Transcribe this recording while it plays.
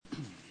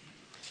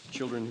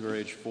children who are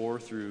age 4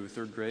 through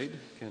 3rd grade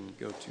can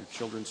go to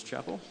Children's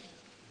Chapel.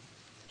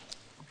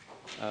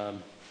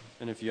 And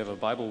if you have a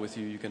Bible with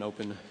you, you can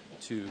open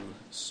to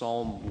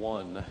Psalm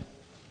 1.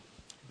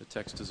 The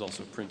text is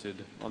also printed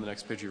on the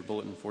next page of your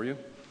bulletin for you.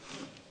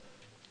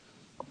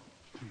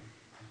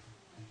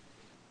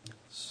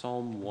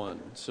 Psalm 1.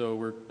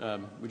 So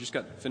we just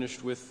got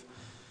finished with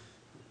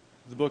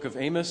the book of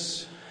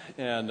Amos,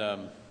 and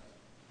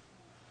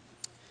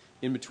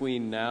in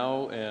between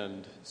now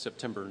and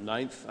September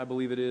 9th, I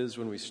believe it is,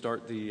 when we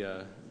start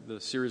the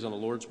series on the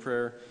Lord's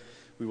Prayer,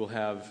 we will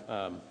have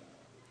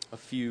a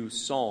few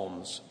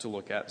Psalms to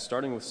look at,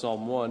 starting with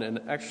Psalm 1.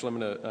 And actually, I'm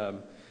going to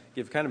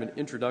give kind of an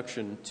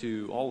introduction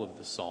to all of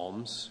the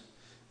Psalms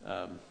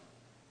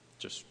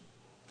just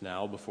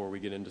now before we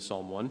get into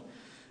Psalm 1.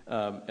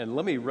 And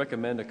let me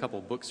recommend a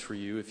couple books for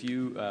you. If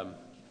you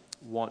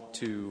want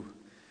to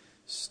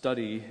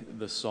study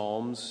the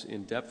Psalms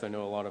in depth, I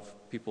know a lot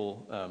of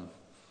people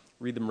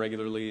read them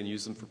regularly and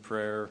use them for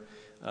prayer.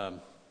 But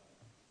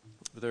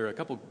there are a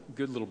couple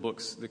good little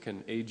books that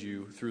can aid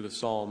you through the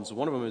Psalms.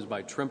 One of them is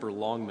by Tremper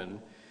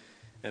Longman,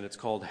 and it's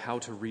called How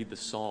to Read the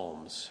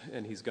Psalms.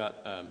 And he's got,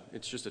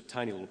 it's just a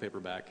tiny little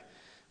paperback,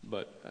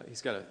 but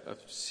he's got a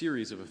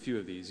series of a few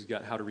of these. He's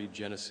got How to Read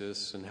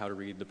Genesis and How to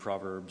Read the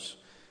Proverbs.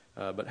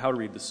 But How to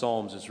Read the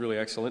Psalms is really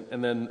excellent.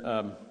 And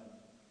then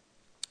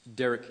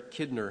Derek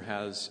Kidner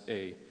has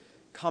a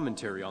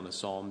commentary on the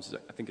Psalms.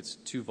 I think it's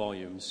 2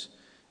 volumes.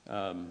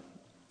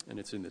 And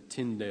it's in the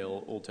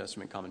Tyndale Old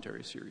Testament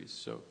Commentary series.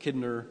 So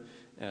Kidner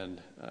and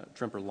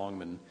Tremper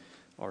Longman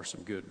are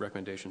some good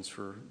recommendations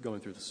for going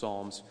through the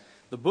Psalms.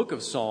 The book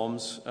of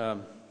Psalms,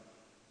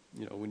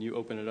 when you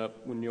open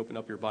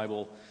up your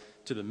Bible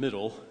to the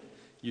middle,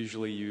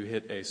 usually you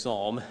hit a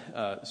psalm.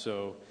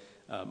 So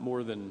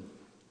more than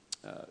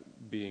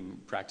being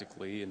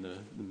practically in the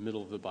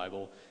middle of the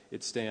Bible,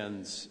 it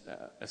stands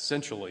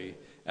essentially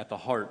at the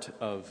heart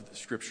of the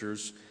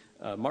Scriptures.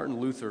 Martin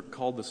Luther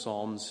called the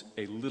Psalms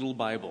a little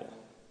Bible,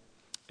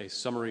 a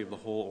summary of the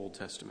whole Old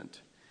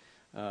Testament.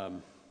 The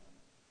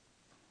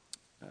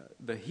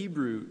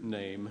Hebrew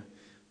name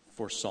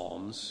for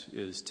Psalms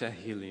is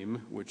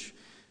Tehillim, which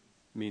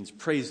means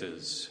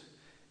praises.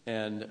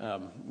 And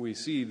we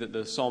see that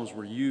the Psalms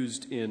were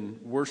used in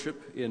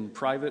worship, in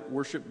private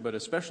worship, but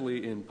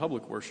especially in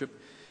public worship.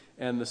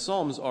 And the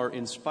Psalms are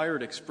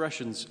inspired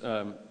expressions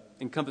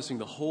encompassing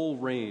the whole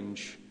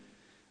range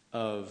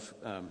of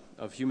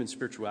human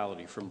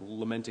spirituality, from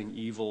lamenting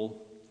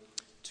evil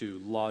to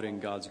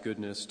lauding God's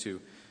goodness to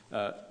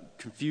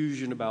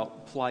confusion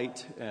about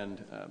plight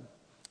and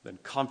then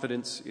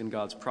confidence in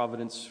God's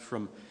providence,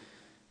 from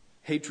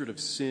hatred of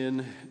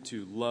sin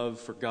to love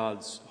for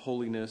God's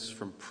holiness,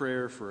 from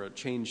prayer for a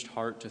changed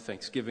heart to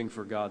thanksgiving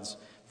for God's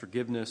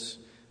forgiveness,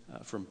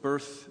 from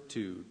birth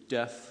to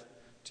death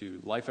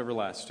to life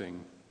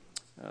everlasting.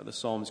 The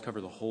Psalms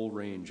cover the whole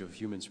range of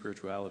human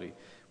spirituality.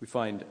 We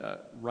find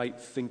right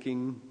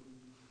thinking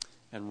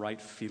and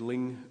right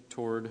feeling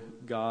toward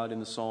God in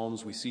the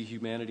Psalms. We see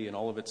humanity in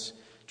all of its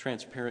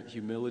transparent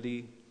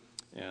humility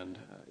and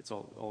it's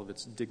all of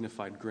its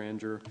dignified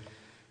grandeur.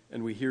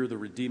 And we hear the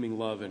redeeming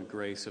love and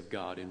grace of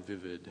God in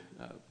vivid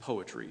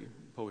poetry.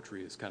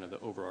 Poetry is kind of the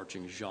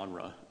overarching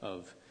genre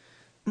of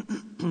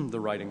the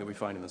writing that we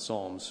find in the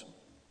Psalms.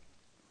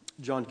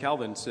 John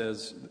Calvin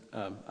says,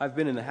 I've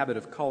been in the habit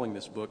of calling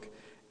this book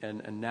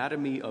an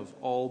anatomy of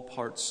all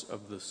parts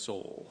of the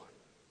soul,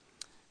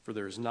 for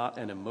there is not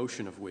an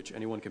emotion of which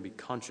anyone can be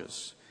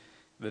conscious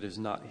that is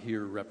not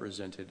here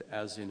represented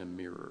as in a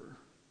mirror.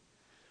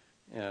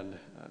 And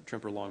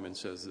Tremper Longman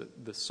says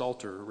that the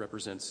Psalter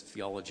represents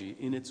theology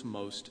in its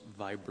most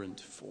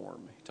vibrant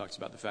form. He talks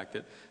about the fact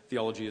that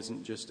theology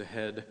isn't just a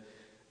head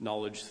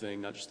knowledge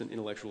thing, not just an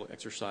intellectual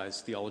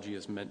exercise. Theology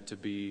is meant to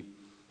be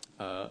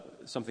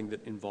something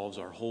that involves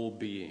our whole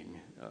being,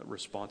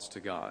 response to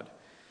God.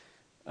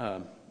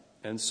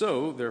 And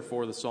so,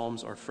 therefore, the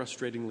Psalms are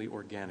frustratingly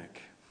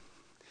organic,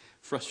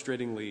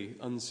 frustratingly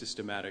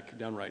unsystematic,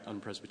 downright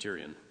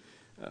unpresbyterian.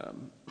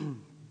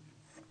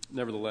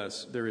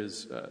 Nevertheless, there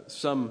is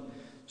some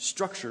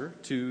structure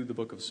to the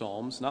book of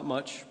Psalms. Not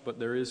much, but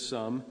there is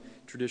some.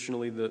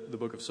 Traditionally, the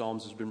book of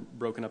Psalms has been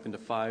broken up into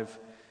 5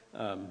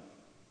 kind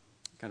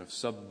of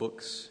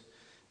sub-books.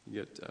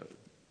 You get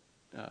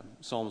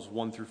Psalms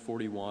 1 through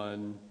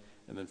 41,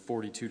 and then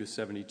 42 to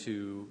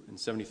 72, and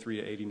 73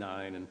 to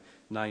 89, and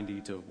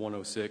 90 to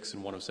 106,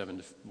 and 107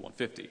 to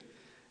 150.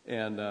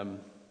 And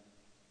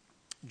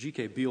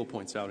G.K. Beale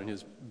points out in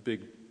his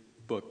big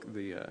book,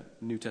 the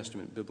New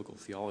Testament Biblical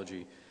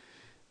Theology,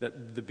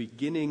 that the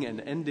beginning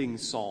and ending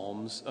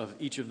psalms of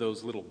each of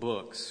those little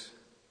books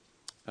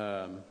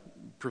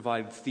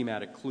provide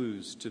thematic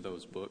clues to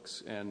those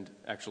books and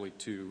actually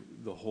to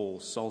the whole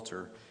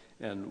Psalter.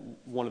 And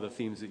one of the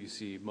themes that you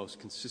see most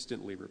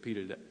consistently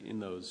repeated in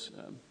those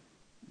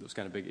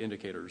kind of big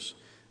indicators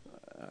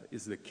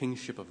is the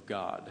kingship of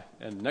God.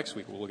 And next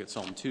week we'll look at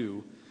Psalm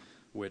 2,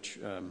 which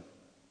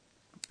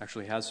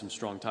actually has some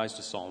strong ties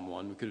to Psalm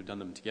 1. We could have done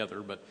them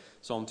together, but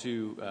Psalm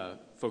 2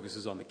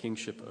 focuses on the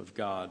kingship of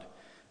God,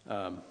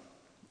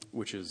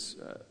 which is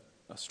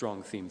a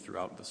strong theme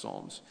throughout the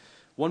Psalms.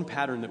 One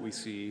pattern that we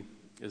see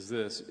is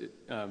this.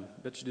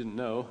 Bet you didn't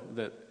know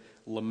that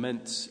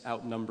laments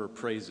outnumber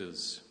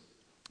praises.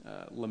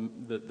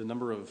 The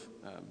number of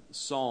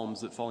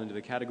psalms that fall into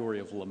the category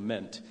of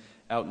lament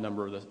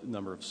outnumber the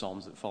number of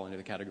psalms that fall into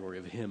the category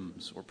of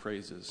hymns or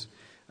praises.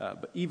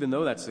 But even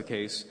though that's the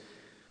case,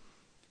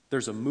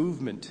 there's a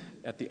movement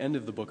at the end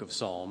of the book of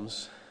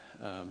Psalms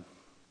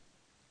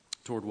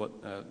toward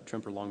what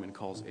Tremper Longman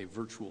calls a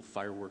virtual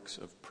fireworks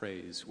of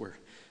praise, where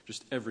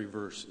just every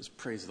verse is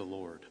praise the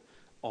Lord,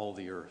 all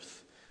the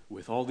earth,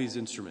 with all these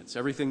instruments,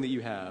 everything that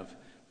you have,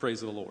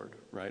 praise the Lord,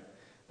 right?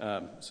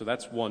 So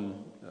that's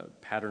one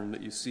pattern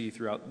that you see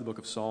throughout the book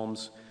of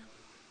Psalms.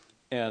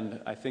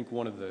 And I think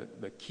one of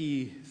the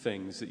key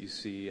things that you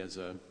see as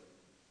a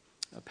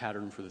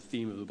pattern for the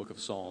theme of the book of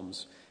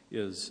Psalms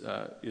is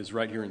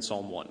right here in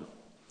Psalm 1.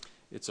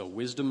 It's a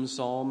wisdom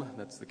psalm.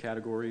 That's the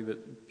category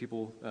that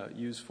people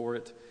use for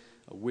it.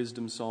 A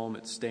wisdom psalm.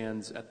 It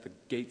stands at the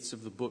gates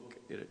of the book.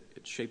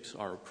 It shapes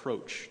our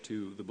approach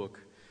to the book,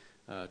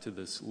 to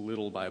this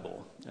little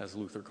Bible, as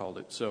Luther called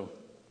it. So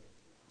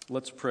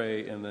let's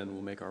pray, and then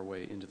we'll make our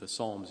way into the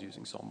Psalms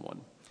using Psalm 1.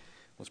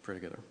 Let's pray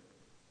together.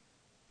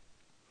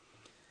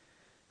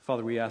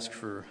 Father, we ask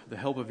for the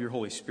help of your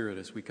Holy Spirit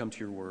as we come to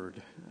your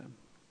word.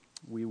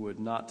 We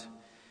would not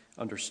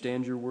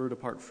understand your word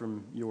apart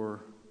from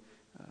your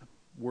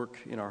work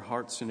in our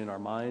hearts and in our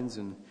minds.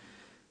 And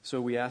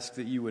so we ask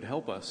that you would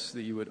help us,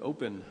 that you would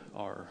open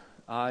our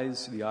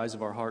eyes, the eyes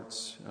of our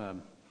hearts,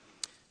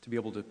 to be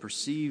able to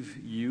perceive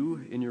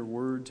you in your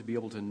word, to be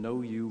able to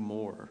know you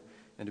more,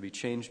 and to be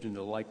changed into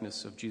the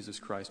likeness of Jesus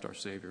Christ, our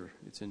Savior.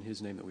 It's in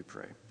his name that we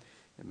pray.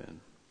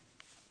 Amen.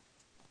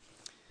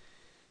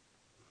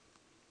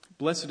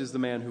 Blessed is the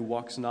man who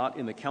walks not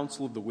in the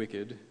counsel of the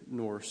wicked,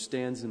 nor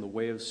stands in the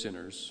way of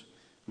sinners,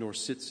 nor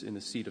sits in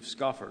the seat of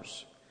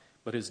scoffers.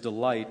 But his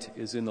delight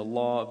is in the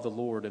law of the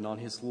Lord, and on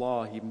his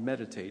law he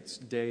meditates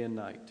day and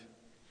night.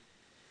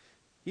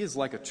 He is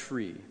like a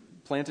tree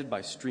planted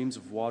by streams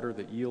of water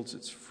that yields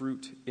its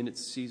fruit in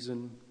its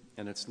season,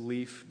 and its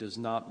leaf does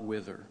not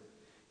wither.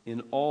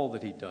 In all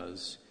that he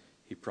does,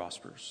 he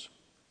prospers.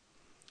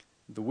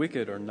 The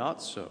wicked are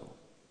not so,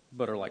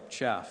 but are like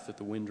chaff that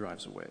the wind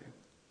drives away.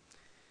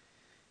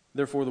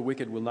 Therefore the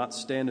wicked will not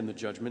stand in the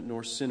judgment,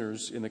 nor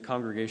sinners in the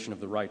congregation of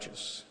the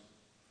righteous.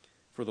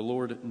 For the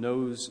Lord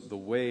knows the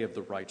way of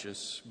the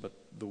righteous, but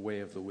the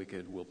way of the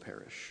wicked will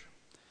perish.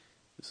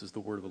 This is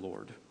the word of the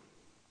Lord.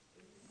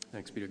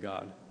 Thanks be to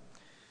God.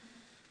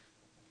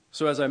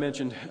 So as I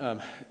mentioned,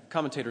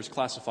 commentators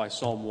classify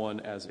Psalm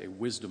 1 as a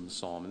wisdom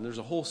psalm. And there's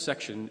a whole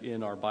section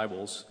in our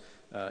Bibles,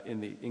 in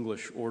the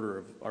English order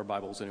of our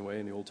Bibles anyway,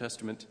 in the Old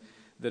Testament,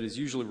 that is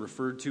usually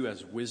referred to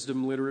as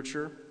wisdom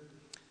literature.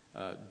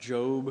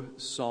 Job,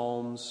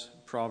 Psalms,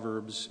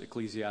 Proverbs,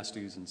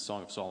 Ecclesiastes, and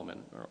Song of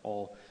Solomon are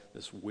all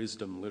this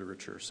wisdom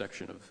literature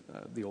section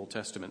of the Old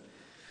Testament.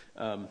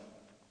 And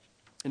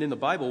in the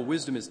Bible,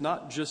 wisdom is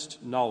not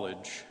just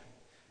knowledge.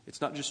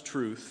 It's not just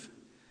truth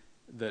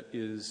that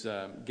is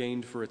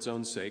gained for its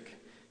own sake.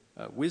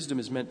 Wisdom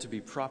is meant to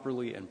be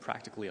properly and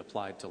practically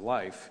applied to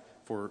life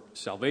for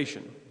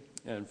salvation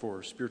and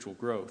for spiritual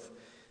growth.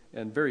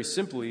 And very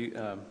simply,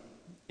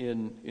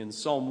 in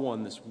Psalm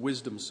 1, this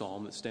wisdom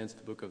psalm that stands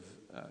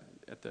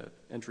at the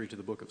entry to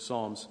the book of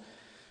Psalms,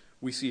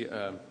 we see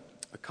a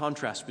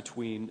contrast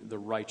between the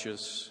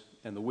righteous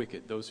and the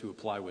wicked, those who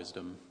apply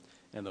wisdom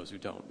and those who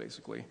don't,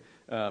 basically.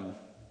 And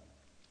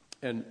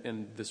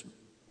this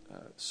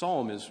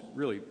psalm is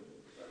really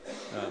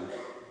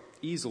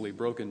easily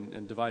broken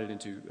and divided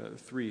into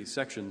three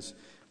sections.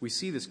 We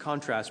see this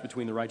contrast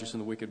between the righteous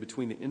and the wicked,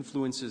 between the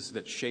influences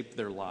that shape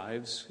their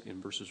lives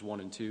in verses 1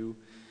 and 2,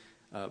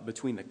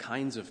 between the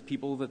kinds of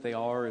people that they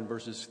are in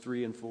verses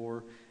 3 and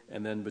 4,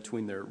 and then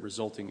between their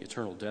resulting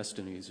eternal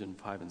destinies in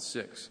 5 and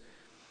 6.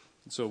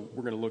 And so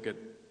we're going to look at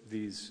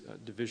these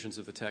divisions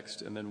of the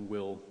text, and then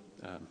we'll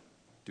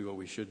do what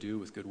we should do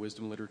with good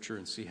wisdom literature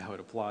and see how it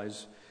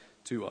applies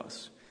to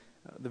us.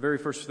 The very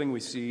first thing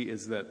we see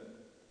is that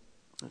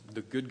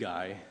the good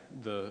guy,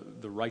 the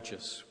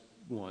righteous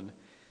one,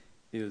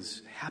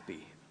 is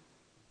happy.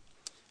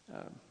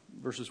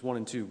 Verses 1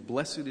 and 2,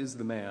 blessed is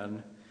the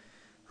man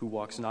who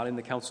walks not in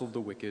the counsel of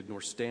the wicked, nor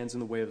stands in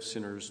the way of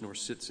sinners, nor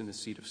sits in the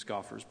seat of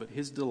scoffers, but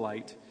his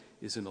delight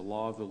is in the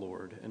law of the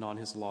Lord, and on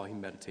his law he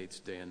meditates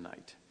day and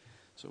night.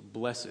 So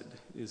blessed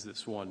is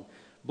this one.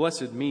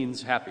 Blessed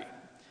means happy.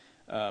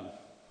 I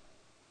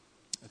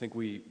think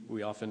we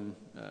often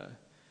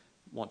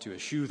want to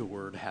eschew the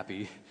word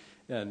happy,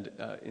 and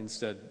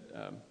instead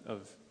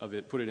of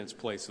it, put it in its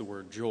place the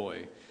word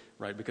joy,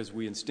 right? Because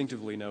we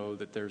instinctively know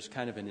that there's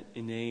kind of an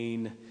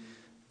inane,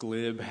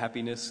 glib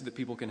happiness that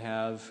people can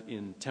have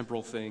in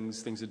temporal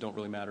things that don't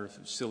really matter,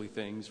 silly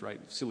things, right?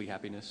 Silly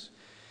happiness,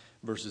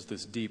 versus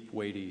this deep,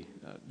 weighty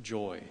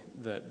joy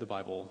that the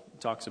Bible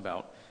talks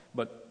about.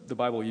 But the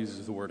Bible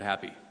uses the word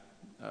happy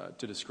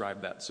to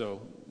describe that,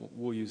 so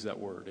we'll use that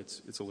word.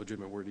 It's a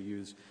legitimate word to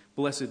use.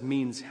 Blessed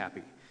means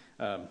happy.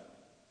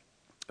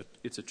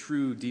 It's a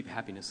true, deep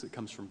happiness that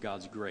comes from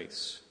God's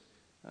grace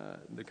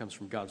that comes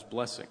from God's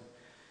blessing.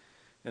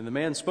 And the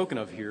man spoken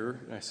of here,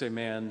 and I say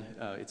man,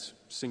 it's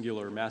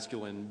singular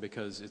masculine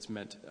because it's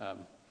meant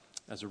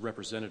as a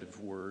representative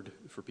word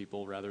for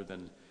people rather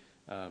than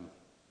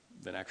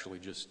actually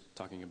just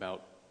talking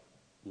about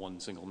one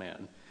single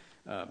man.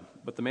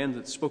 But the man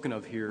that's spoken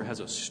of here has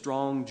a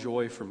strong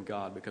joy from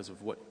God because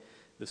of what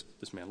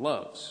this man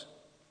loves,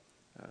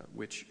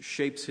 which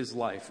shapes his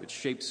life. It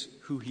shapes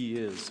who he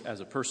is as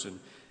a person.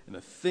 And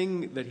the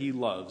thing that he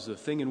loves, the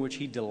thing in which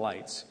he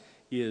delights,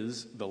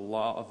 is the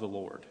law of the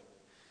Lord.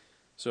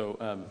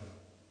 So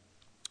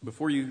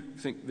before you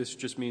think this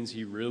just means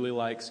he really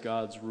likes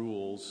God's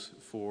rules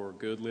for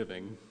good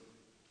living,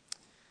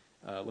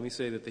 let me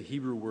say that the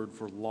Hebrew word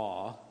for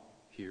law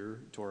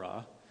here,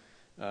 Torah,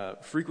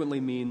 frequently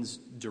means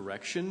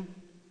direction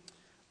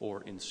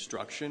or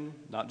instruction,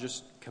 not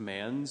just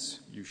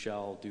commands, you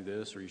shall do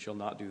this or you shall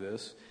not do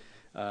this.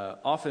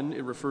 Often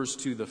it refers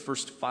to the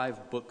first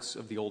 5 books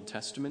of the Old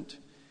Testament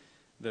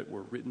that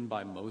were written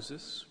by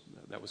Moses.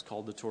 That was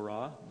called the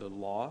Torah, the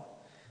law.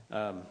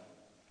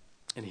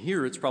 And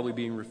here it's probably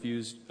being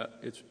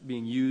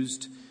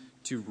used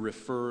to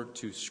refer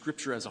to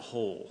Scripture as a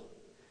whole,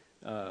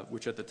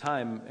 which at the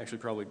time actually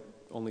probably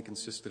only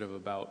consisted of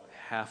about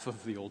half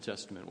of the Old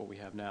Testament, what we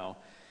have now.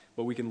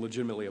 But we can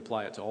legitimately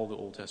apply it to all the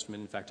Old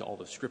Testament, in fact, to all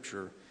the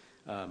Scripture.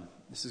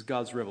 This is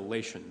God's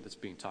revelation that's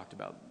being talked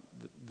about.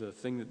 The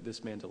thing that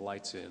this man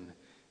delights in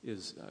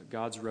is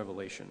God's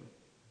revelation.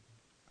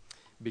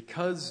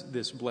 Because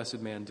this blessed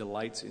man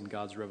delights in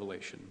God's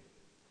revelation,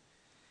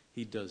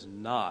 he does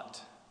not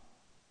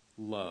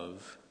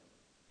love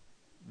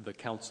the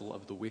counsel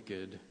of the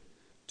wicked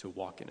to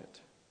walk in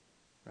it,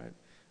 right?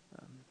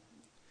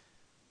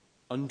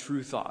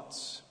 Untrue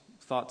thoughts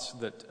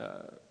that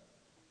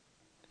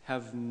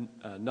have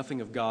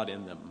nothing of God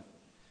in them,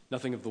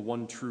 nothing of the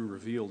one true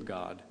revealed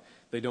God.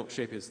 They don't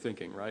shape his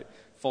thinking, right?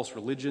 False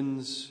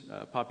religions,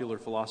 popular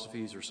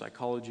philosophies or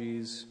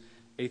psychologies,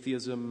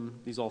 atheism,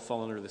 these all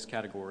fall under this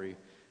category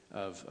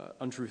of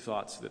untrue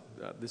thoughts that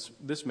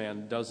this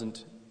man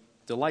doesn't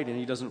delight in.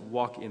 He doesn't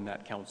walk in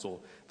that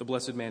counsel. The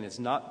blessed man is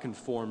not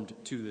conformed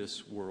to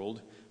this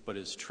world, but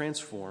is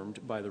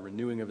transformed by the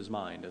renewing of his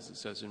mind, as it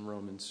says in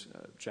Romans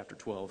chapter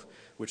 12,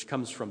 which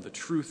comes from the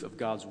truth of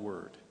God's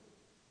word.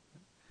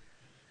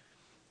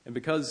 And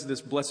because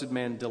this blessed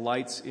man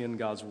delights in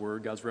God's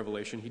word, God's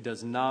revelation, he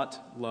does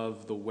not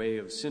love the way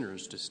of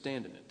sinners to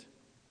stand in it.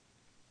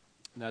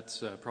 And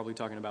that's probably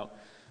talking about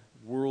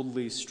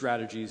worldly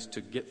strategies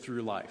to get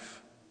through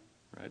life,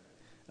 right?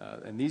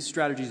 And these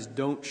strategies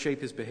don't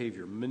shape his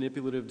behavior.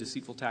 Manipulative,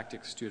 deceitful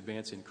tactics to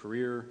advance in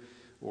career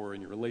or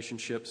in your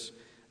relationships.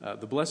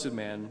 The blessed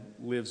man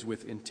lives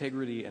with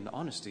integrity and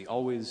honesty,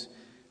 always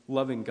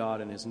loving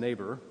God and his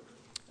neighbor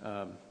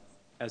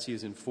as he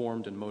is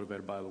informed and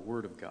motivated by the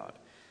word of God.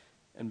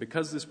 And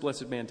because this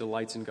blessed man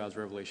delights in God's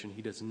revelation,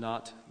 he does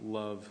not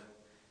love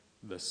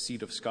the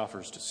seat of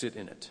scoffers to sit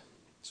in it.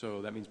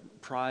 So that means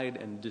pride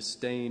and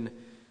disdain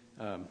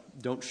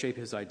don't shape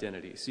his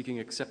identity. Seeking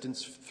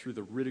acceptance through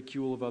the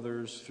ridicule of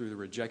others, through the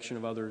rejection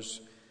of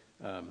others,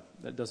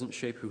 that doesn't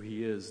shape who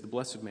he is. The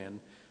blessed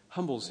man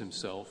humbles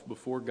himself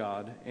before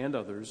God and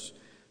others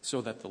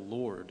so that the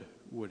Lord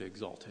would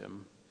exalt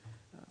him,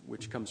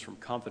 which comes from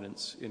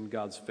confidence in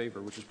God's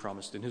favor, which is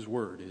promised in his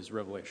word, his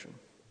revelation.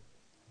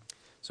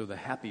 So the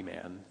happy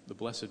man, the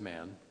blessed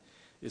man,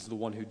 is the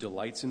one who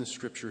delights in the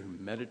Scripture,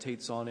 who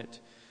meditates on it,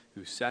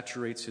 who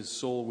saturates his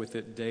soul with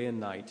it day and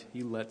night.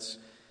 He lets,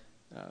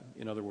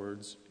 in other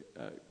words,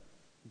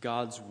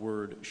 God's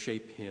word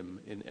shape him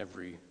in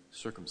every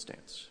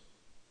circumstance.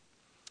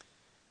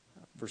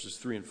 Verses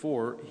 3 and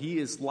 4, he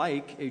is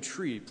like a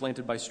tree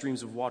planted by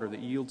streams of water that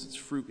yields its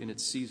fruit in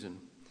its season,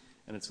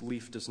 and its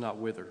leaf does not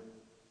wither.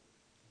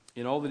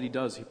 In all that he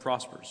does, he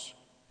prospers.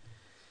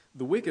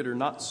 The wicked are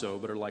not so,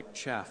 but are like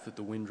chaff that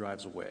the wind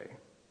drives away.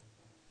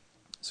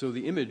 So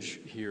the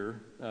image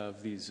here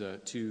of these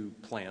 2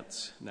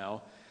 plants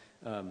now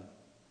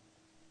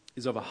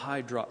is of a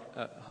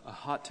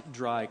hot,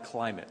 dry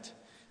climate,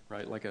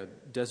 right? Like a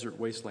desert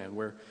wasteland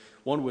where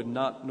one would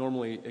not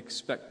normally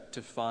expect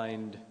to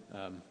find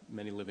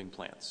many living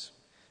plants,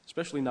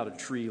 especially not a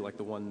tree like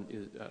the one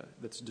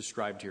that's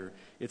described here.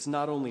 It's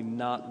not only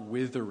not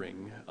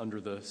withering under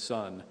the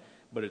sun,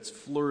 but it's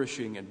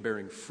flourishing and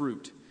bearing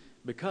fruit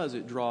because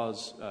it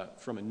draws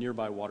from a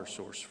nearby water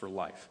source for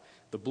life.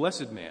 The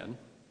blessed man,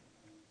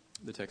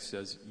 the text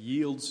says,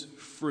 yields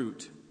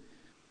fruit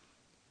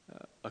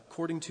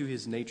according to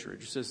his nature. It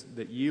just says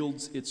that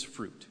yields its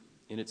fruit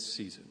in its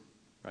season,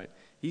 right?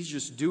 He's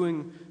just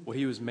doing what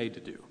he was made to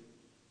do.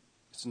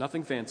 It's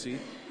nothing fancy.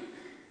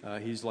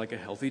 He's like a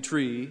healthy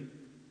tree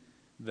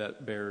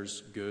that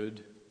bears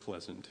good,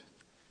 pleasant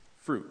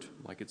fruit,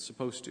 like it's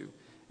supposed to.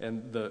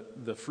 And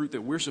the fruit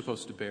that we're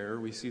supposed to bear,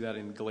 we see that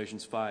in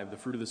Galatians 5. The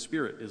fruit of the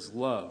Spirit is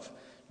love,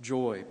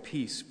 joy,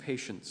 peace,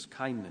 patience,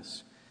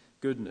 kindness,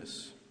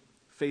 goodness,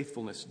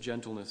 faithfulness,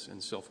 gentleness,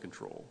 and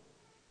self-control.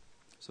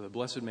 So the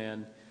blessed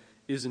man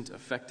isn't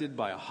affected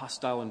by a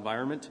hostile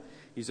environment.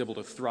 He's able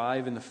to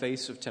thrive in the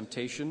face of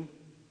temptation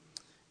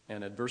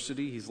and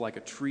adversity. He's like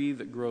a tree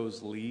that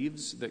grows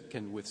leaves that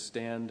can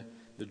withstand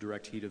the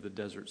direct heat of the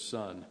desert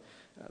sun.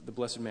 The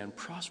blessed man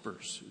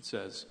prospers, it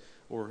says,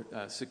 or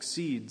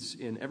succeeds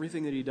in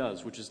everything that he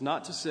does, which is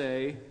not to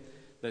say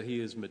that he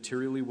is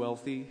materially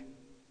wealthy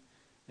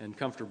and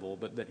comfortable,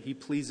 but that he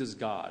pleases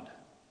God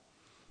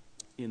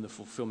in the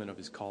fulfillment of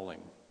his calling.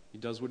 He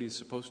does what he's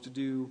supposed to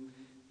do,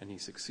 and he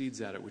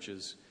succeeds at it, which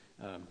is,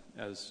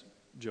 as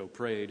Joe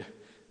prayed,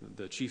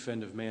 the chief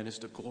end of man is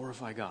to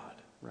glorify God,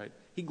 right?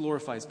 He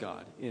glorifies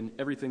God in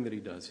everything that he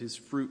does. His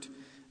fruit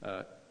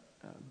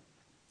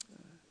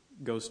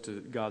goes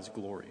to God's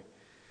glory.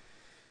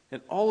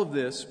 And all of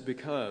this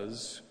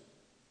because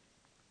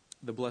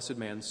the blessed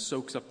man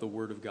soaks up the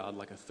word of God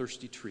like a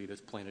thirsty tree that's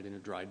planted in a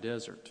dry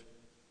desert.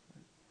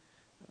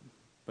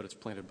 But it's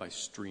planted by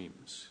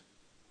streams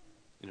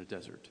in a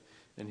desert.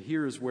 And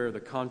here is where the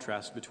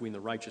contrast between the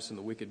righteous and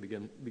the wicked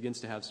begins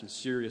to have some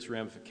serious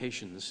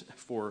ramifications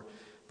for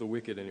the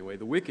wicked anyway.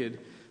 The wicked,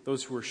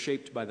 those who are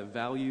shaped by the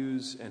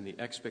values and the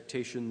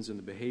expectations and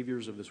the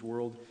behaviors of this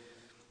world,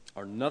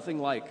 are nothing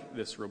like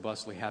this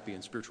robustly happy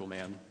and spiritual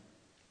man.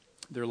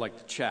 They're like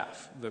the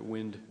chaff that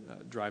wind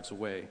drives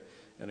away.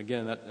 And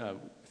again, I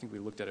think we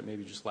looked at it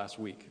maybe just last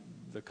week,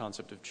 the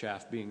concept of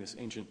chaff being this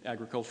ancient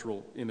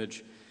agricultural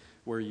image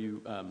where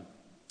you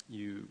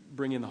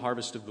bring in the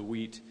harvest of the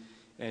wheat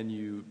and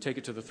you take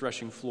it to the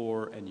threshing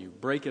floor and you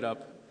break it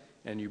up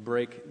and you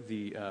break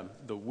the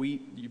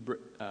wheat, you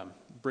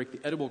break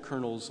the edible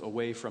kernels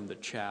away from the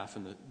chaff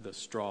and the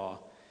straw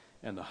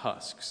and the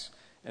husks.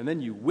 And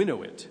then you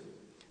winnow it.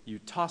 You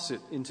toss it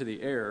into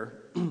the air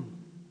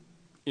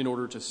in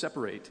order to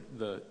separate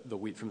the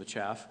wheat from the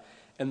chaff,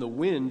 and the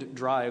wind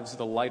drives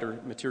the lighter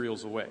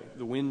materials away.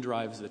 The wind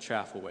drives the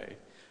chaff away,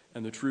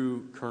 and the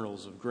true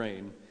kernels of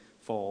grain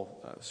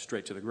fall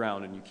straight to the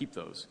ground, and you keep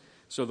those.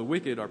 So the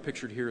wicked are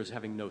pictured here as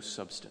having no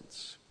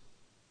substance.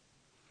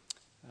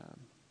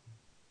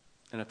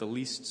 And at the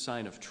least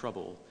sign of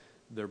trouble,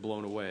 they're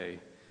blown away,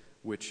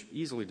 which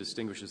easily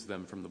distinguishes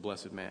them from the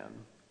blessed man.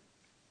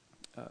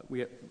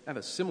 We have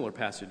a similar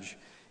passage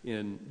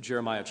in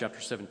Jeremiah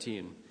chapter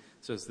 17.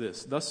 It says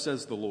this, "Thus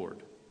says the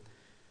Lord,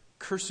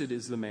 cursed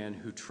is the man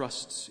who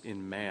trusts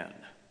in man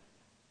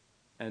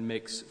and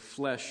makes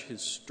flesh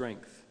his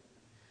strength,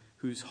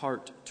 whose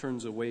heart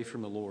turns away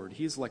from the Lord.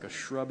 He is like a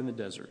shrub in the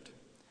desert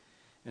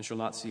and shall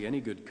not see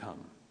any good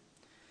come.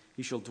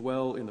 He shall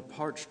dwell in the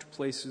parched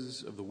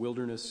places of the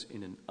wilderness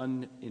in an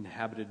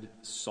uninhabited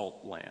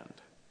salt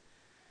land.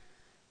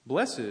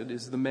 Blessed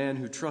is the man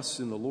who trusts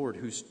in the Lord,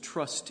 whose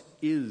trust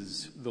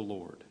is the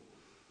Lord.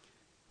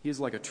 He is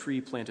like a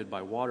tree planted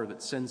by water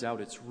that sends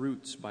out its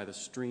roots by the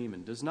stream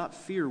and does not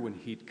fear when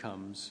heat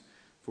comes,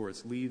 for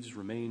its leaves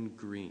remain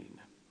green.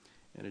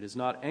 And it is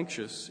not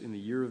anxious in the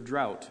year of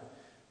drought,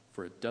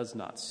 for it does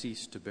not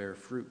cease to bear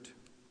fruit."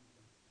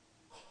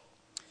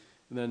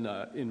 And then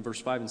in verse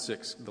 5 and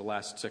 6, the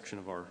last section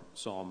of our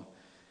psalm,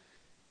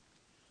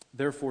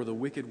 "Therefore the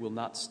wicked will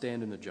not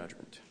stand in the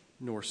judgment,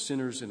 nor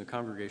sinners in the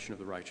congregation of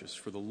the righteous.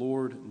 For the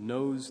Lord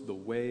knows the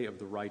way of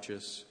the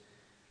righteous,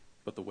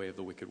 but the way of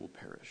the wicked will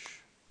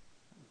perish."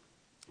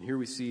 And here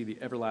we see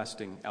the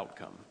everlasting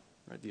outcome,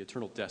 right? The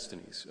eternal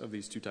destinies of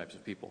these two types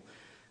of people.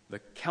 The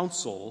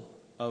counsel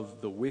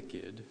of the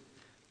wicked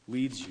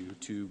leads you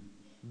to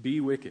be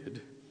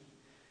wicked,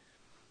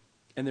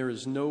 and there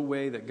is no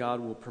way that God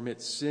will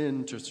permit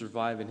sin to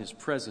survive in his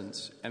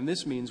presence. And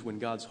this means when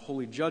God's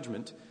holy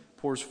judgment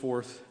pours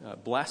forth,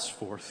 blasts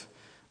forth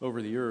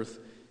over the earth,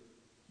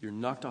 you're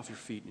knocked off your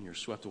feet and you're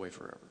swept away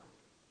forever.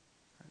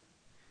 Right?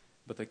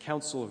 But the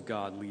counsel of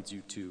God leads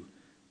you to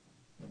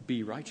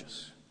be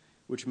righteous,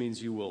 which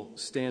means you will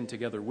stand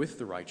together with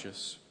the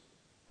righteous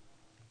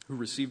who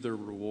receive their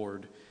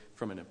reward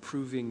from an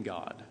approving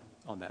God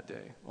on that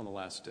day, on the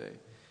last day.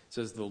 It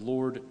says, "The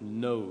Lord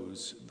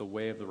knows the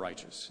way of the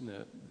righteous." In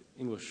the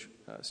English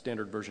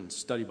Standard Version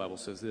Study Bible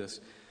says this.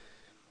 It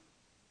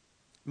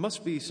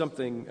must be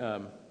something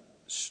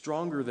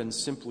stronger than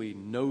simply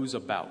knows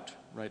about,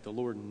 right? The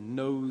Lord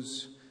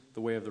knows the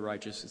way of the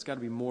righteous. It's got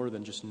to be more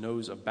than just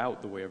knows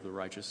about the way of the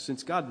righteous,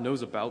 since God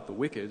knows about the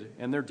wicked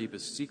and their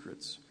deepest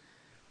secrets.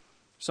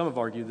 Some have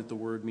argued that the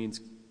word means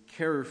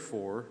care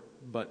for,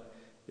 but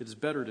it is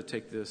better to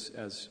take this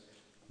as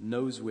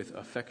knows with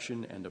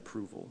affection and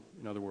approval.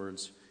 In other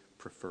words,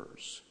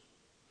 prefers.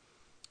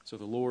 So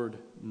the Lord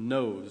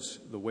knows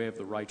the way of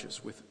the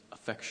righteous with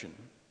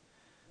affection,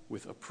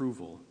 with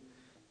approval,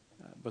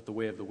 but the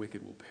way of the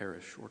wicked will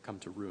perish or come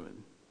to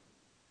ruin.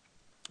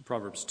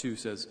 Proverbs 2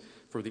 says,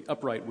 "For the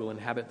upright will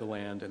inhabit the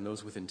land, and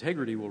those with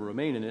integrity will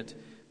remain in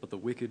it, but the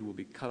wicked will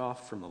be cut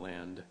off from the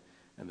land,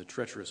 and the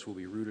treacherous will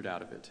be rooted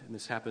out of it." And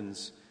this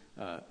happens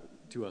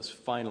to us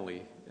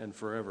finally and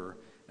forever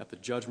at the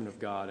judgment of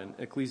God. And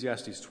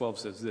Ecclesiastes 12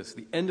 says this,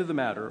 "The end of the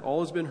matter, all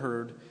has been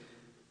heard.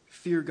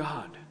 Fear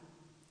God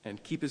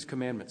and keep his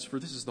commandments, for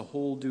this is the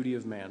whole duty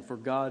of man. For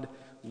God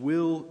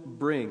will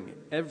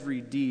bring every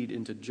deed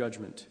into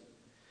judgment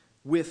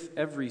with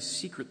every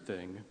secret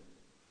thing,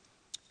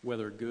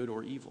 whether good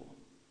or evil."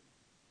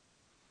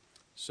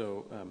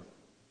 So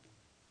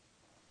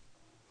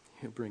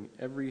He'll bring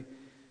every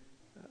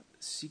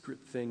secret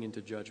thing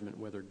into judgment,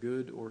 whether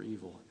good or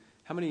evil.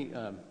 How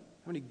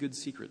many good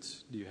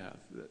secrets do you have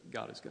that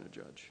God is going to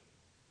judge?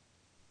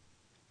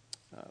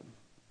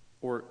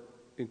 Or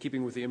in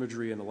keeping with the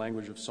imagery and the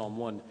language of Psalm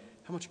 1,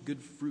 how much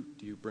good fruit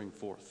do you bring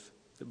forth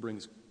that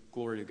brings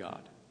glory to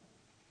God?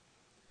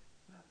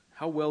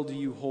 How well do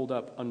you hold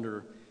up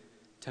under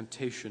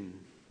temptation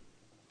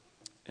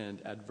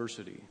and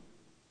adversity?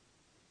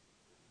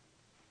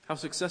 How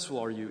successful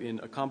are you in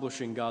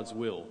accomplishing God's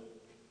will,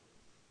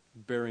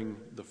 bearing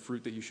the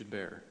fruit that you should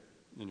bear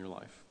in your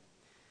life?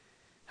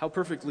 How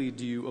perfectly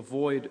do you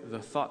avoid the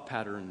thought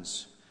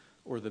patterns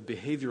or the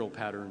behavioral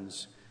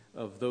patterns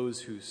of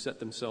those who set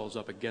themselves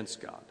up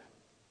against God?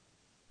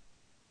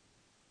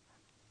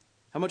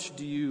 How much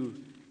do you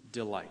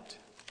delight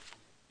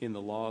in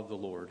the law of the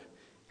Lord?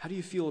 How do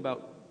you feel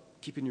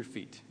about keeping your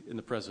feet in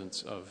the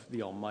presence of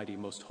the Almighty,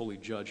 most holy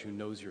Judge who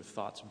knows your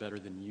thoughts better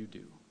than you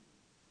do?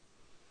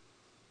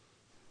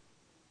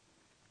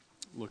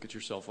 Look at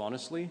yourself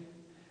honestly,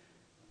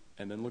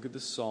 and then look at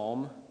this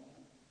psalm,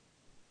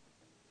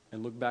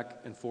 and look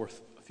back and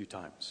forth a few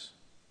times.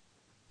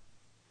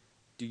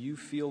 Do you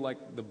feel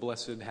like the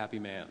blessed, happy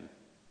man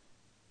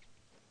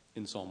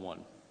in Psalm 1?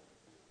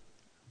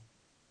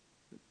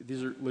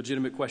 These are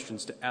legitimate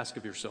questions to ask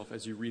of yourself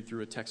as you read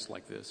through a text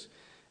like this.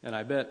 And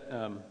I bet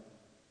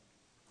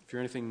if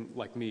you're anything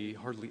like me,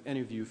 hardly any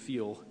of you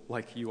feel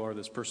like you are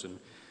this person.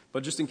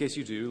 But just in case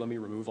you do, let me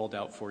remove all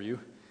doubt for you.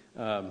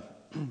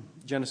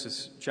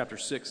 Genesis chapter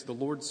 6, the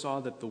Lord saw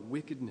that the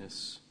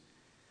wickedness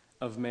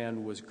of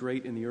man was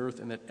great in the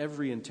earth, and that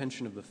every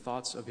intention of the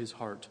thoughts of his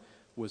heart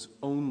was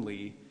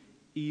only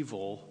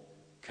evil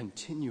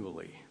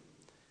continually.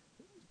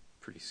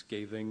 Pretty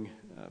scathing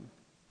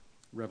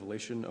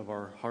revelation of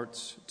our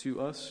hearts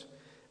to us.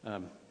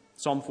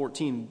 Psalm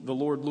 14, the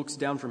Lord looks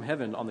down from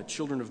heaven on the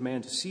children of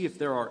man to see if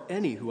there are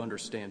any who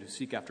understand, who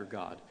seek after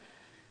God.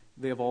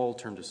 They have all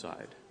turned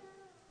aside.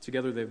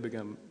 Together they've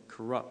become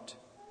corrupt.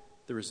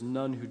 There is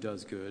none who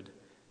does good,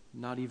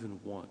 not even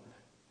one.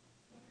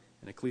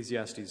 In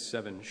Ecclesiastes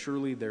 7,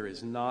 surely there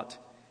is not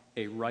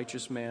a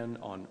righteous man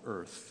on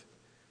earth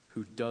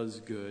who does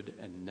good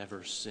and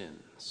never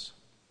sins.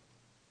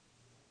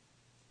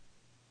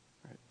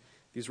 Right.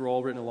 These were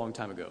all written a long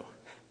time ago.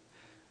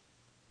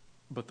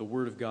 But the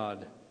Word of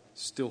God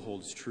still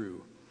holds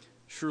true.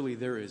 Surely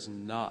there is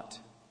not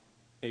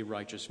a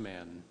righteous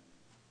man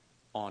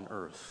on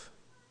earth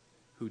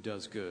who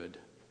does good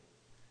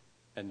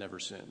and never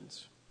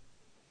sins.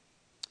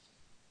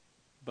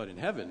 But in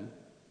heaven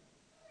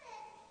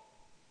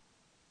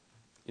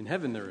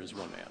there is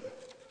one man.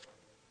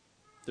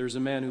 There's a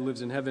man who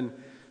lives in heaven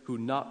who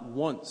not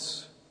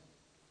once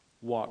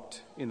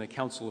walked in the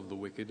counsel of the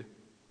wicked,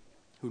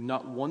 who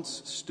not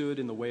once stood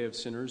in the way of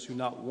sinners, who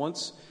not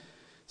once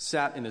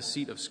sat in a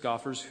seat of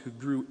scoffers, who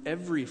grew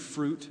every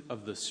fruit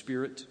of the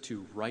Spirit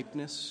to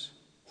ripeness,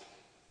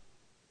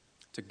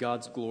 to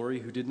God's glory,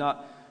 who did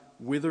not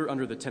wither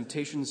under the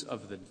temptations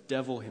of the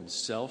devil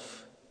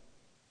himself,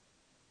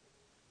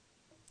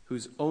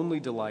 whose only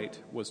delight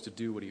was to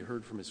do what he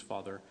heard from his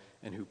Father,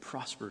 and who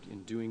prospered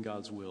in doing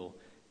God's will,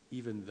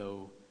 even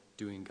though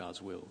doing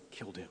God's will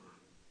killed him.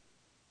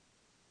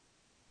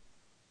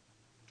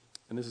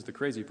 And this is the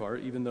crazy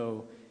part, even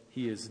though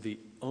he is the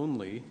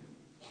only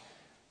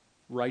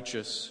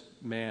righteous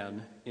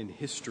man in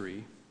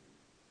history,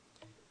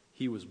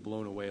 he was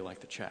blown away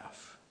like the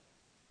chaff.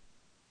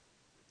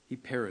 He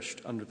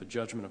perished under the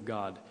judgment of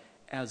God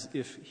as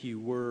if he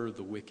were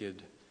the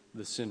wicked,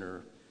 the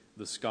sinner,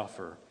 the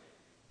scoffer,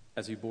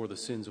 as he bore the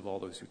sins of all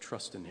those who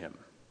trust in him.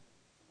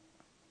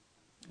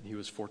 And he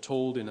was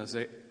foretold in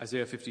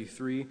Isaiah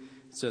 53, it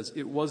says,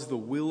 "It was the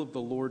will of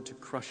the Lord to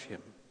crush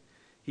him.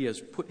 He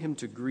has put him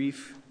to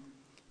grief.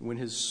 When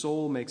his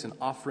soul makes an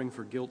offering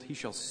for guilt, he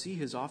shall see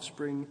his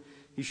offspring.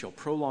 He shall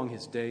prolong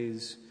his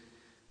days.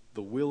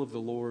 The will of the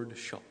Lord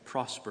shall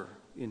prosper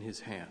in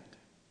his hand.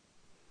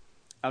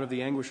 Out of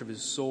the anguish of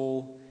his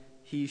soul,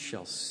 he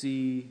shall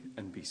see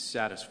and be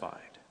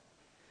satisfied.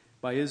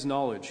 By his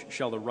knowledge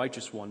shall the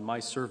righteous one, my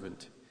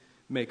servant,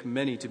 make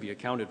many to be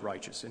accounted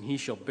righteous, and he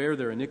shall bear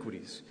their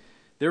iniquities.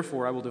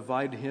 Therefore I will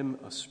divide him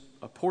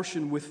a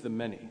portion with the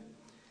many,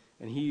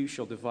 and he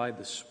shall divide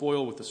the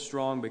spoil with the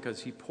strong,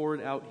 because he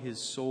poured out his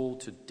soul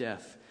to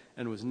death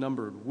and was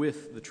numbered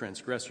with the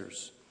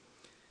transgressors.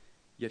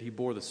 Yet he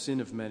bore the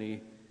sin of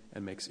many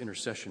and makes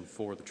intercession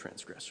for the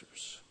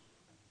transgressors."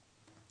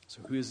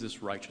 So who is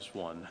this righteous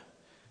one?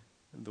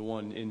 The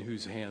one in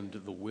whose hand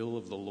the will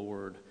of the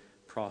Lord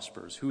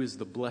prospers. Who is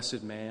the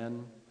blessed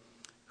man?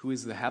 Who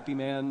is the happy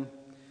man?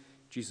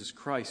 Jesus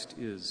Christ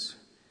is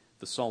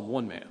the Psalm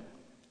 1 man,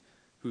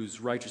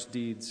 whose righteous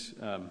deeds,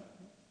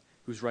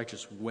 whose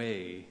righteous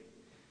way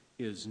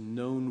is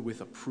known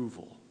with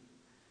approval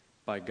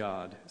by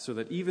God, so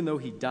that even though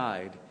he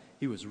died,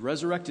 he was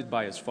resurrected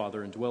by his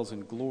Father and dwells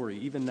in glory,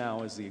 even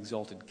now as the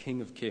exalted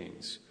King of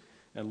Kings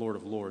and Lord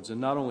of Lords. And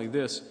not only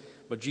this,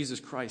 but Jesus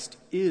Christ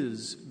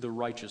is the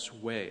righteous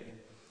way.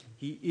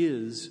 He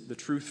is the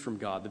truth from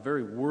God, the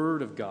very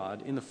Word of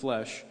God in the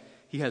flesh.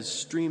 He has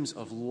streams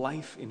of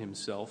life in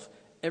himself.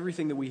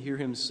 Everything that we hear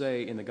him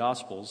say in the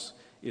Gospels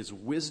is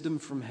wisdom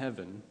from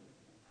heaven.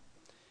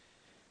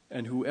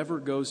 And whoever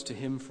goes to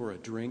him for a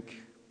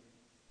drink,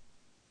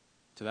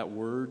 to that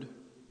word,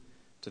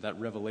 to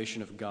that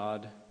revelation of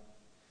God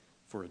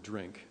for a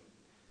drink,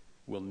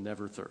 will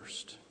never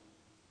thirst.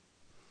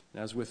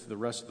 And as with the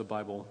rest of the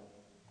Bible,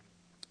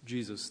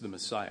 Jesus, the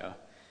Messiah,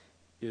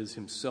 is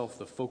himself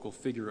the focal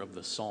figure of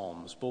the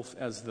Psalms, both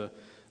as the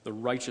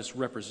righteous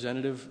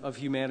representative of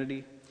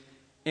humanity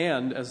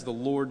and as the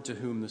Lord to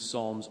whom the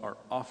Psalms are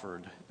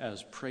offered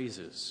as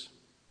praises.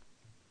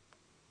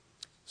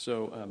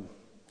 So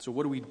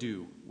what do we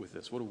do with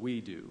this? What do we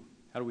do?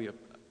 How do we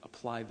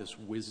apply this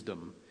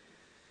wisdom?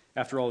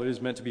 After all, it is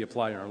meant to be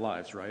applied in our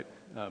lives, right?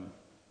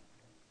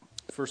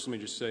 First, let me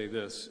just say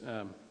this.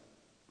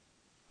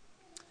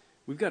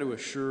 We've got to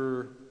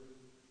assure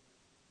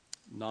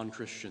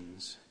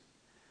non-Christians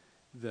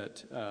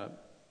that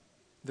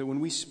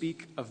when we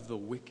speak of the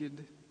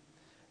wicked,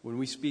 when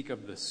we speak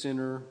of the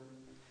sinner,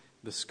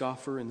 the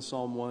scoffer in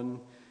Psalm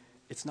 1,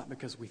 it's not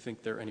because we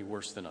think they're any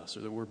worse than us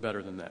or that we're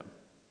better than them,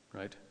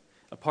 right?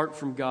 Apart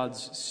from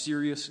God's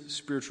serious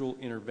spiritual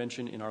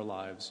intervention in our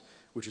lives,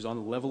 which is on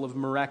the level of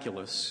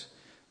miraculous,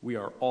 we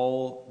are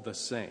all the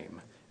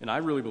same. And I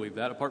really believe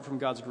that. Apart from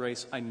God's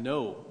grace, I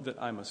know that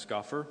I'm a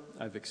scoffer.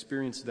 I've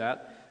experienced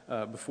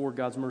that. Before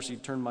God's mercy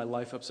turned my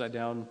life upside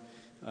down,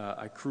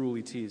 I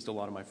cruelly teased a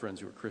lot of my friends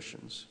who were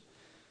Christians.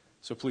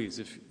 So please,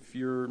 if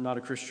you're not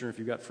a Christian, or if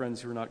you've got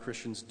friends who are not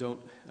Christians,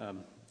 don't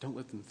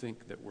let them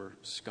think that we're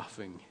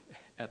scoffing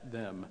at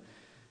them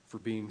for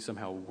being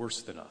somehow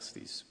worse than us,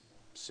 these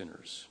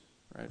sinners,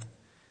 right?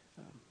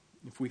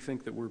 If we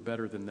think that we're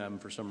better than them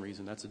for some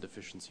reason, that's a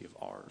deficiency of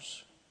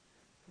ours.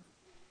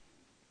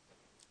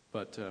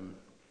 But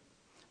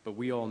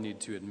we all need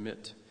to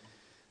admit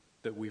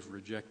that we've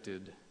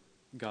rejected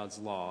God's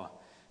law.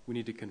 We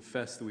need to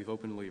confess that we've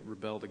openly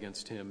rebelled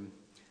against him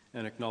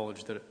and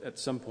acknowledge that at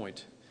some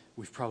point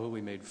we've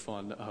probably made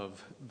fun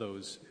of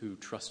those who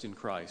trust in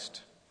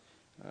Christ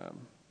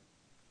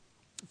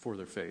for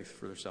their faith,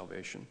 for their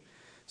salvation.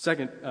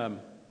 Second,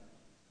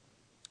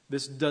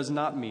 this text does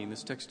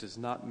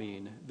not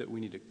mean that we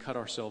need to cut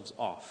ourselves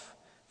off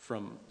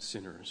from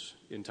sinners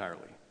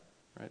entirely,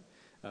 right?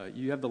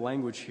 You have the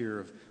language here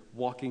of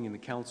walking in the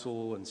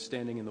counsel and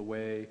standing in the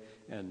way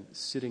and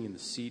sitting in the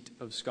seat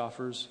of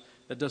scoffers.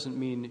 That doesn't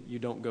mean you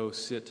don't go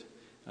sit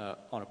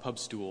on a pub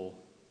stool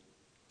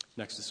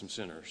next to some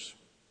sinners,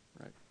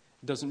 right?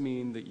 It doesn't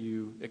mean that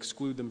you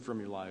exclude them from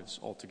your lives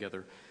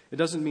altogether. It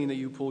doesn't mean that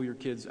you pull your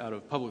kids out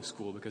of public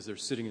school because they're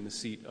sitting in the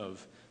seat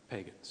of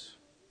pagans,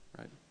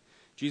 right?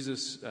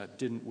 Jesus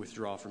didn't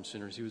withdraw from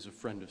sinners. He was a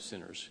friend of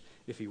sinners.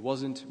 If he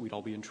wasn't, we'd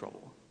all be in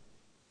trouble.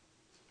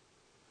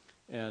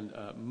 And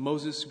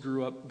Moses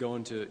grew up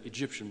going to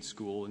Egyptian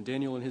school, and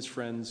Daniel and his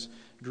friends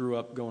grew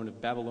up going to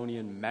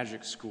Babylonian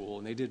magic school,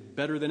 and they did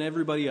better than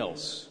everybody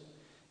else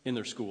in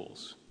their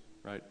schools,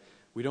 right?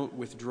 We don't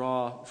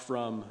withdraw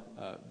from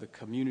the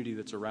community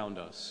that's around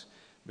us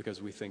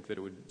because we think that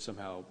it would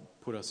somehow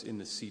put us in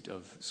the seat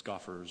of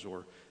scoffers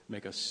or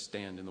make us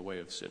stand in the way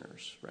of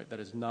sinners, right? That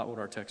is not what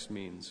our text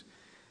means.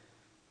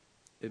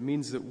 It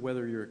means that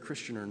whether you're a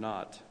Christian or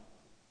not,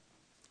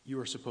 you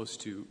are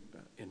supposed to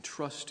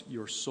entrust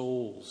your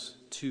souls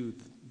to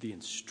the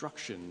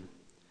instruction,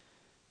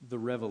 the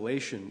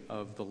revelation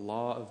of the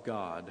law of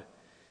God,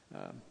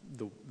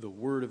 the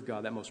Word of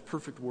God, that most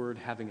perfect Word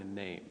having a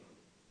name,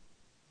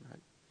 right?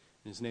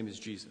 And his name is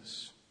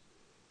Jesus.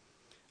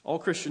 All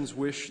Christians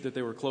wish that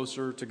they were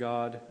closer to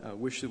God,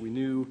 wish that we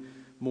knew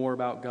more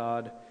about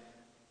God,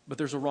 but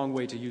there's a wrong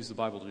way to use the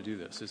Bible to do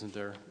this, isn't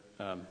there?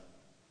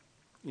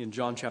 In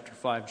John chapter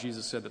 5,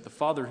 Jesus said that the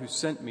Father who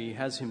sent me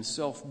has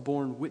himself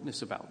borne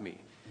witness about me.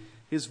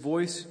 His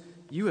voice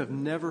you have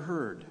never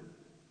heard. And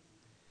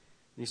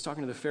he's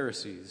talking to the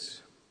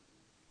Pharisees,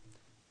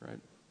 right?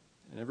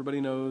 And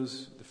everybody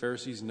knows the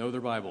Pharisees know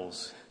their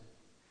Bibles.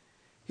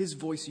 His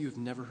voice you have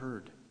never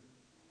heard.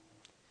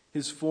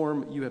 His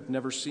form you have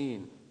never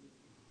seen.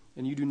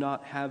 And you do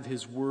not have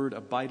his word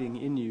abiding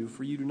in you,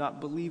 for you do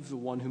not believe the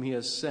one whom he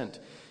has sent.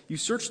 You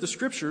search the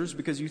Scriptures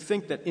because you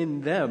think that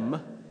in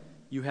them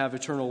you have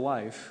eternal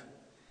life,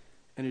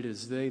 and it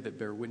is they that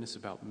bear witness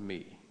about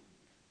me.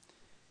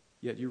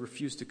 Yet you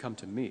refuse to come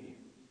to me,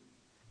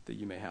 that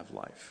you may have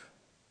life.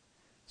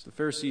 So the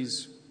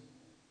Pharisees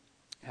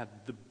had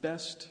the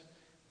best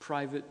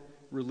private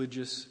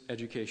religious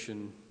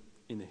education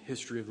in the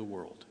history of the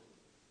world.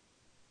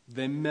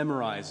 They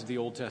memorized the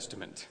Old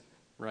Testament,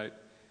 right?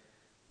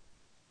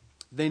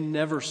 They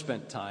never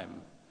spent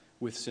time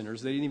with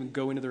sinners. They didn't even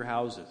go into their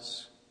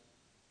houses.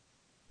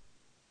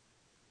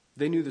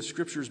 They knew the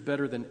Scriptures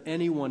better than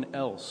anyone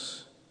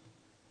else.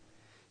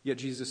 Yet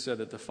Jesus said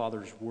that the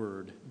Father's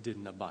word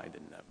didn't abide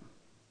in them.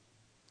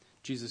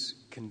 Jesus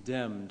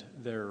condemned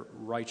their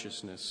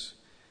righteousness,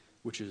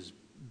 which is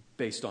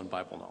based on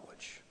Bible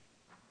knowledge.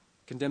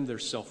 Condemned their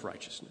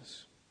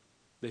self-righteousness.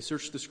 They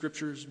searched the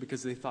Scriptures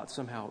because they thought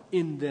somehow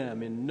in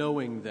them, in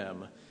knowing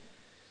them,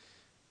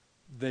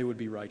 they would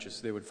be righteous,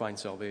 they would find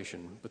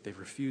salvation, but they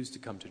refuse to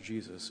come to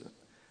Jesus.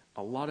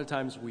 A lot of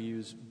times we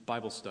use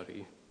Bible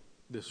study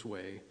this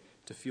way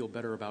to feel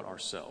better about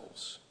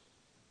ourselves.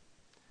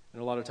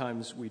 And a lot of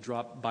times we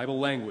drop Bible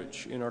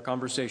language in our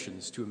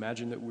conversations to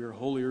imagine that we're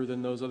holier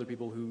than those other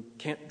people who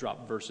can't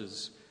drop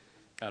verses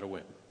at a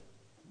whim,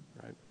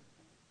 right?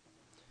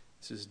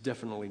 This is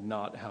definitely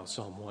not how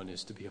Psalm 1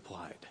 is to be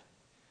applied.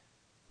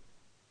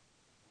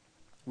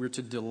 We're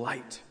to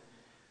delight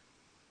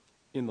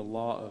in the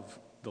law of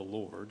the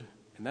Lord,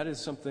 and that is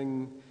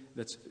something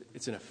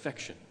it's an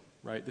affection,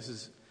 right? This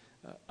is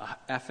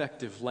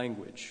affective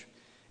language,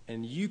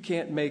 and you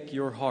can't make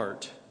your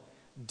heart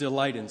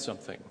delight in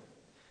something.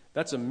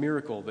 That's a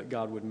miracle that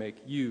God would make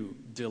you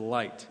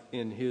delight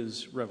in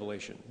his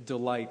revelation,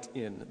 delight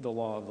in the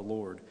law of the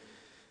Lord.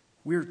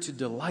 We're to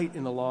delight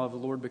in the law of the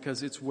Lord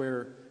because it's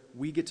where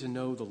we get to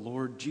know the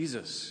Lord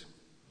Jesus.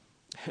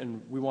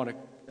 And we want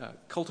to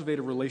cultivate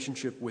a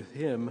relationship with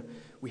him.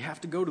 We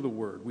have to go to the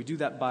Word. We do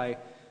that by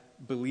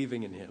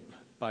believing in him,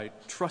 by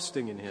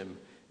trusting in him.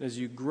 And as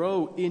you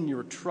grow in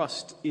your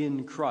trust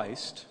in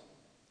Christ,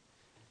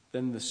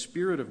 then the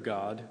Spirit of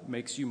God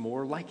makes you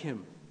more like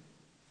him,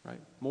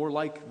 right? More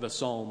like the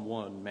Psalm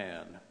 1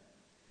 man.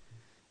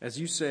 As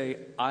you say,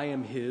 I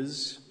am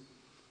his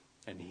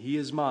and he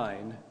is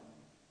mine,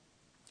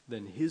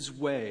 then his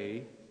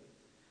way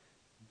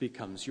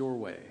becomes your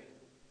way.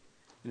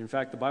 And in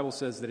fact, the Bible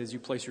says that as you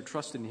place your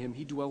trust in him,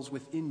 he dwells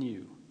within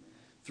you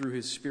through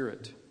his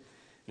Spirit.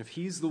 And if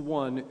he's the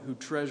one who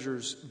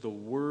treasures the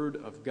Word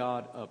of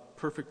God up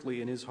perfectly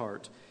in his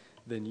heart,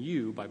 then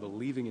you, by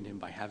believing in him,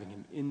 by having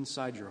him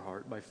inside your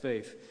heart, by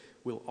faith,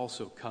 will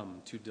also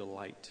come to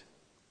delight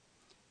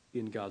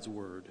in God's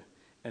Word.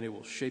 And it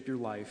will shape your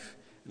life.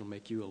 It'll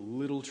make you a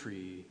little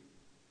tree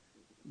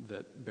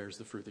that bears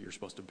the fruit that you're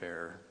supposed to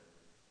bear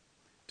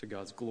to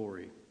God's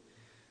glory.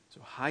 So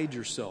hide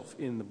yourself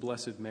in the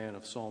blessed man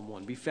of Psalm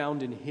 1. Be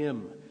found in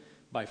him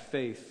by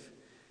faith,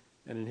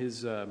 and in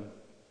his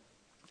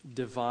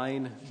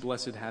divine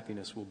blessed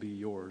happiness will be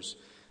yours.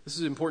 This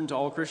is important to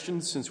all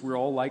Christians since we're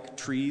all like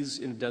trees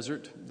in a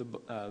desert. The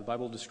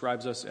Bible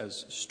describes us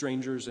as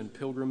strangers and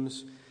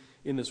pilgrims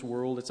in this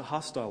world. It's a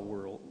hostile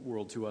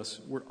world to us.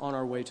 We're on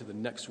our way to the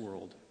next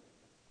world.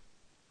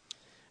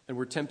 And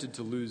we're tempted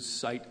to lose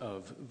sight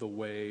of the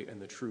way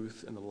and the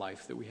truth and the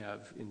life that we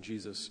have in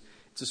Jesus.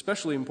 It's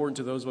especially important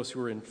to those of us who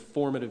are in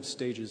formative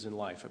stages in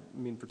life. I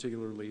mean,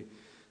 particularly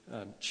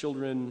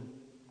children,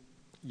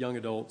 young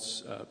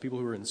adults, people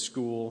who are in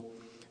school,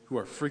 who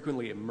are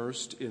frequently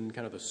immersed in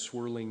kind of the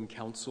swirling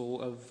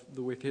counsel of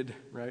the wicked,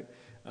 right?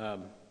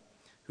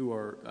 Who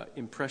are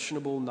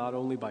impressionable not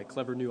only by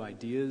clever new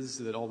ideas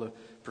that all the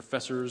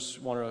professors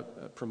want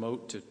to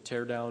promote to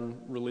tear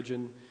down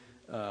religion,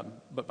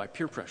 but by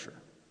peer pressure.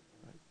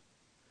 Right?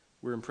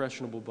 We're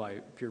impressionable by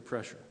peer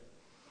pressure.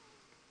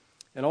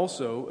 And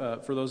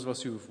also, for those of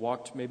us who've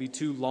walked maybe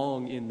too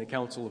long in the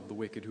counsel of the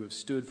wicked, who have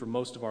stood for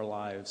most of our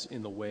lives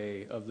in the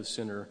way of the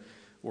sinner,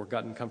 or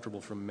gotten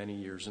comfortable from many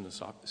years in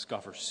the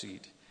scoffer's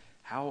seat,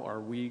 how are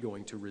we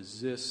going to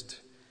resist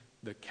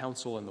the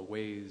counsel and the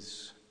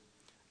ways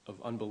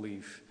of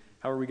unbelief?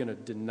 How are we going to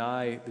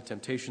deny the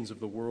temptations of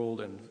the world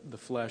and the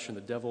flesh and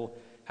the devil?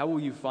 How will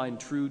you find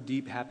true,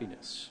 deep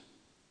happiness,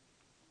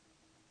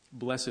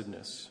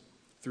 blessedness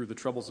through the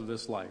troubles of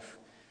this life?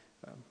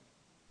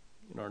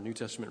 In our New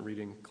Testament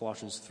reading,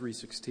 Colossians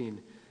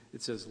 3:16,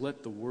 it says,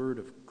 "Let the word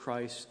of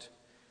Christ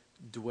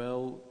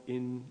dwell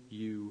in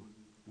you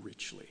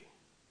richly,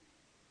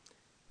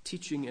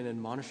 teaching and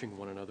admonishing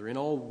one another in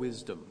all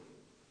wisdom,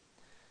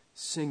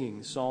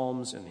 singing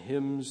psalms and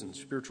hymns and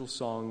spiritual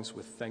songs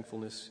with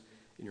thankfulness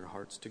in your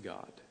hearts to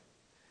God."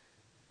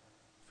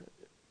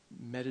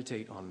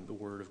 Meditate on the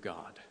word of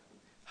God.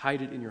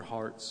 Hide it in your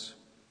hearts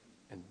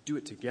and do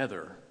it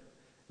together.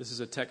 This is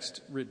a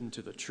text written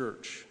to the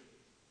church,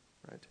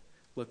 right?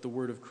 Let the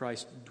word of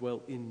Christ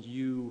dwell in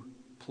you,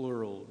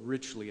 plural,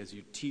 richly, as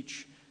you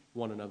teach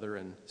one another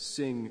and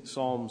sing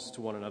psalms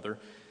to one another.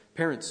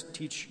 Parents,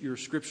 teach the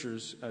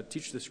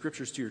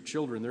scriptures to your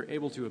children. They're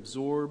able to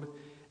absorb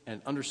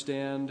and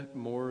understand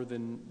more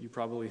than you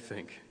probably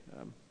think.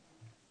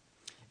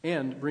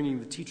 And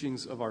bringing the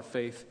teachings of our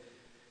faith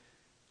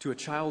to a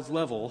child's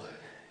level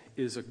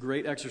is a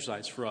great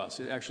exercise for us.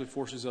 It actually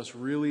forces us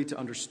really to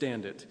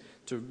understand it,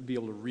 to be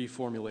able to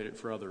reformulate it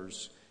for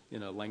others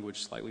in a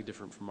language slightly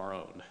different from our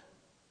own.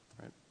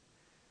 Right?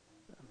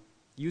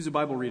 Use a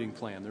Bible reading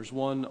plan. There's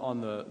one on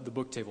the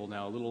book table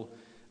now, a little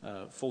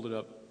folded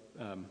up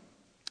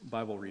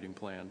Bible reading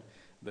plan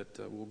that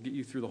will get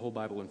you through the whole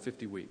Bible in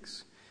 50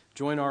 weeks.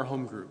 Join our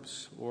home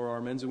groups or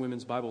our men's and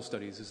women's Bible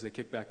studies as they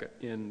kick back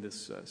in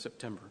this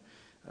September.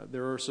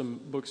 There are some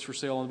books for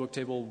sale on the book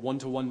table,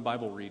 One-to-One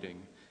Bible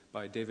Reading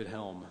by David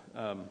Helm.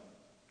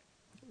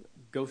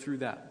 Go through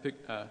that.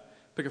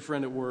 Pick a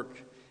friend at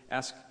work.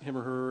 Ask him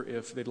or her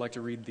if they'd like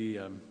to read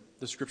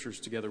the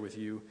scriptures together with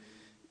you.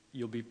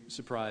 You'll be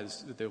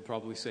surprised that they'll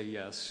probably say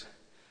yes.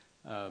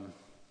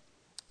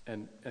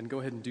 And go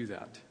ahead and do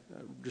that.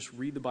 Just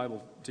read the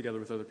Bible together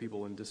with other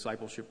people in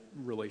discipleship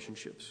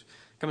relationships.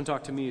 Come and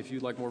talk to me if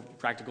you'd like more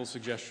practical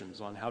suggestions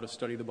on how to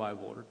study the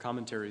Bible or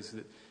commentaries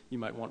that you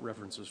might want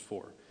references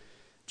for.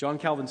 John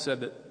Calvin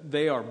said that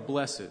they are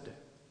blessed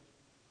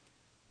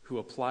who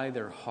apply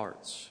their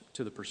hearts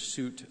to the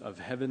pursuit of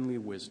heavenly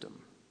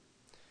wisdom.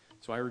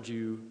 So I urge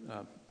you,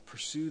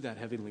 pursue that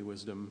heavenly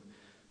wisdom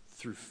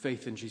through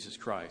faith in Jesus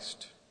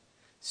Christ.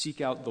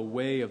 Seek out the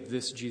way of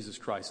this Jesus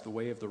Christ, the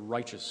way of the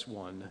righteous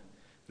one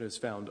that is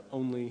found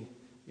only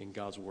in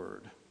God's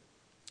word.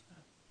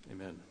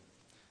 Amen.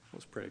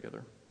 Let's pray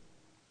together.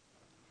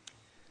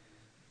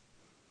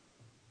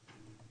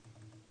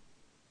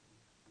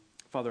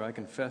 Father, I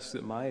confess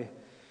that my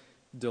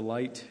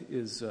delight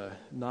is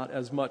not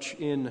as much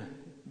in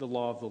the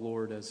law of the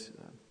Lord as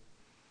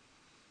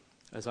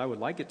I would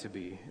like it to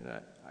be.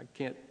 I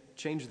can't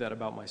change that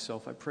about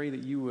myself. I pray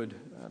that you would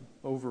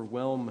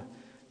overwhelm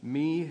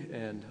me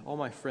and all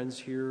my friends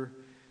here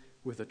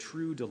with a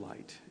true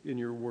delight in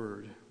your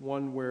word,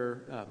 one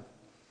where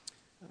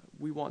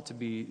we want to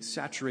be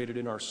saturated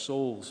in our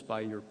souls by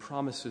your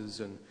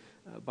promises and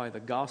by the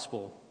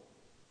gospel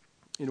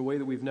in a way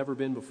that we've never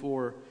been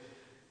before,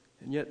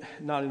 and yet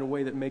not in a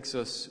way that makes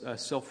us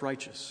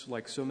self-righteous,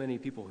 like so many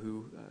people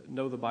who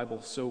know the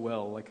Bible so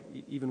well, like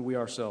even we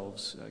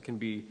ourselves can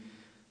be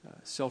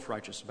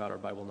self-righteous about our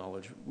Bible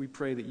knowledge. We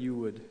pray that you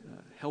would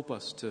help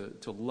us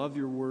to love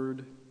your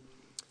word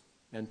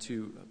and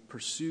to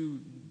pursue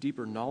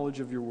deeper knowledge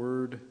of your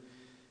word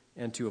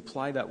and to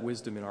apply that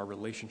wisdom in our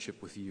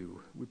relationship with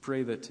you. We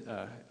pray that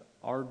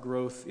our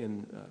growth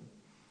in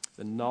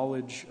the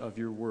knowledge of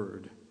your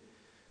word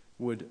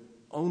would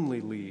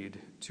only lead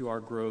to our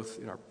growth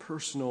in our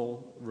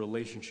personal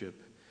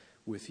relationship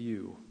with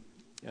you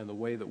and the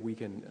way that we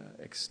can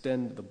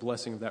extend the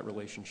blessing of that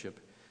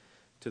relationship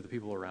to the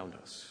people around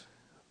us.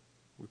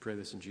 We pray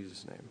this in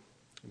Jesus' name.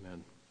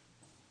 Amen.